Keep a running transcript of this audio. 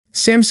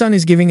Samsung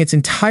is giving its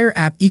entire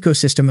app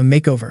ecosystem a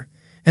makeover,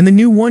 and the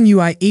new One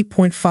UI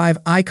 8.5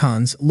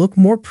 icons look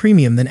more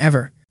premium than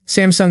ever.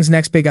 Samsung's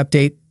next big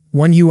update,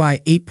 One UI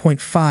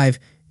 8.5,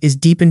 is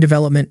deep in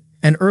development,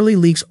 and early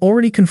leaks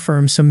already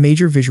confirm some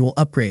major visual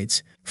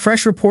upgrades.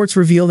 Fresh reports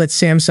reveal that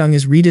Samsung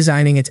is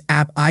redesigning its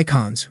app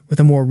icons with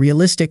a more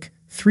realistic,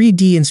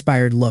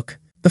 3D-inspired look.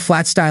 The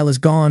flat style is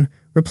gone,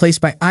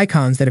 replaced by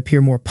icons that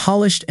appear more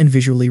polished and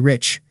visually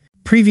rich.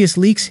 Previous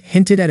leaks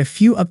hinted at a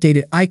few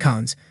updated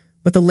icons,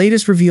 but the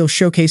latest reveal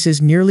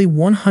showcases nearly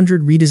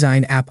 100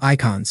 redesigned app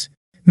icons.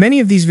 Many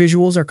of these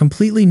visuals are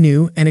completely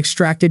new and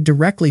extracted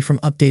directly from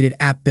updated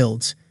app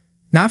builds,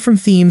 not from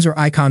themes or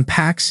icon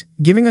packs,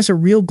 giving us a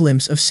real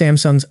glimpse of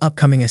Samsung's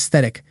upcoming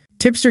aesthetic.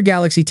 Tipster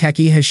Galaxy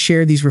Techie has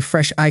shared these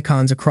refreshed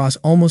icons across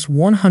almost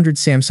 100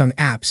 Samsung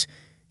apps.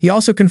 He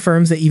also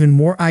confirms that even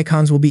more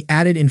icons will be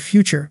added in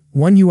future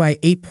One UI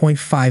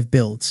 8.5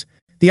 builds.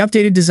 The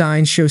updated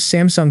design shows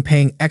Samsung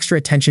paying extra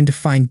attention to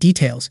fine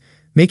details,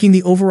 making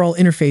the overall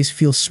interface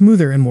feel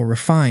smoother and more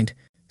refined.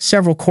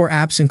 Several core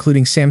apps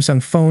including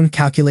Samsung Phone,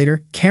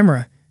 Calculator,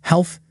 Camera,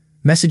 Health,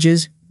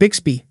 Messages,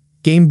 Bixby,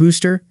 Game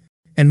Booster,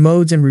 and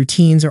Modes and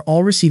Routines are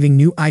all receiving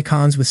new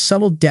icons with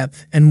subtle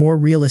depth and more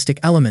realistic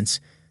elements.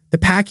 The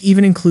pack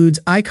even includes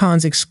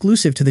icons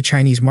exclusive to the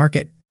Chinese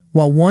market.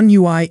 While One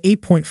UI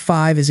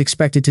 8.5 is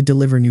expected to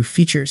deliver new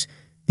features,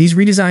 these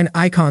redesigned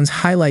icons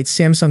highlight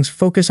Samsung's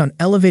focus on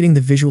elevating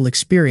the visual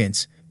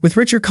experience. With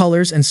richer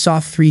colors and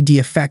soft 3D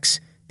effects,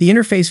 the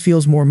interface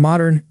feels more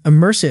modern,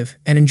 immersive,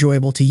 and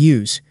enjoyable to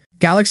use.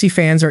 Galaxy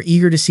fans are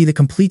eager to see the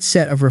complete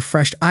set of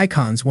refreshed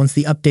icons once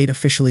the update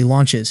officially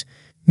launches.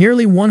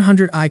 Nearly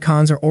 100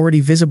 icons are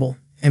already visible,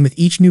 and with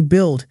each new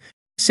build,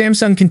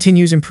 Samsung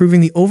continues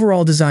improving the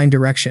overall design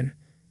direction.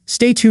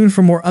 Stay tuned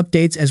for more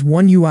updates as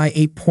One UI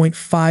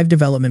 8.5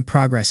 development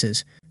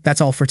progresses.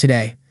 That's all for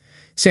today.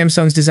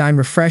 Samsung's design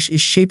refresh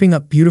is shaping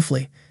up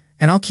beautifully,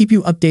 and I'll keep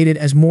you updated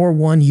as more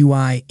One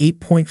UI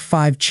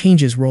 8.5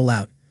 changes roll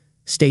out.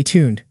 Stay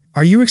tuned.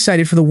 Are you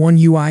excited for the One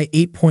UI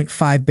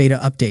 8.5 beta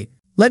update?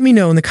 Let me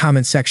know in the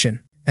comments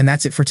section. And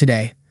that's it for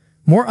today.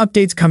 More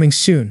updates coming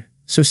soon,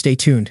 so stay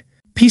tuned.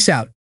 Peace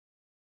out.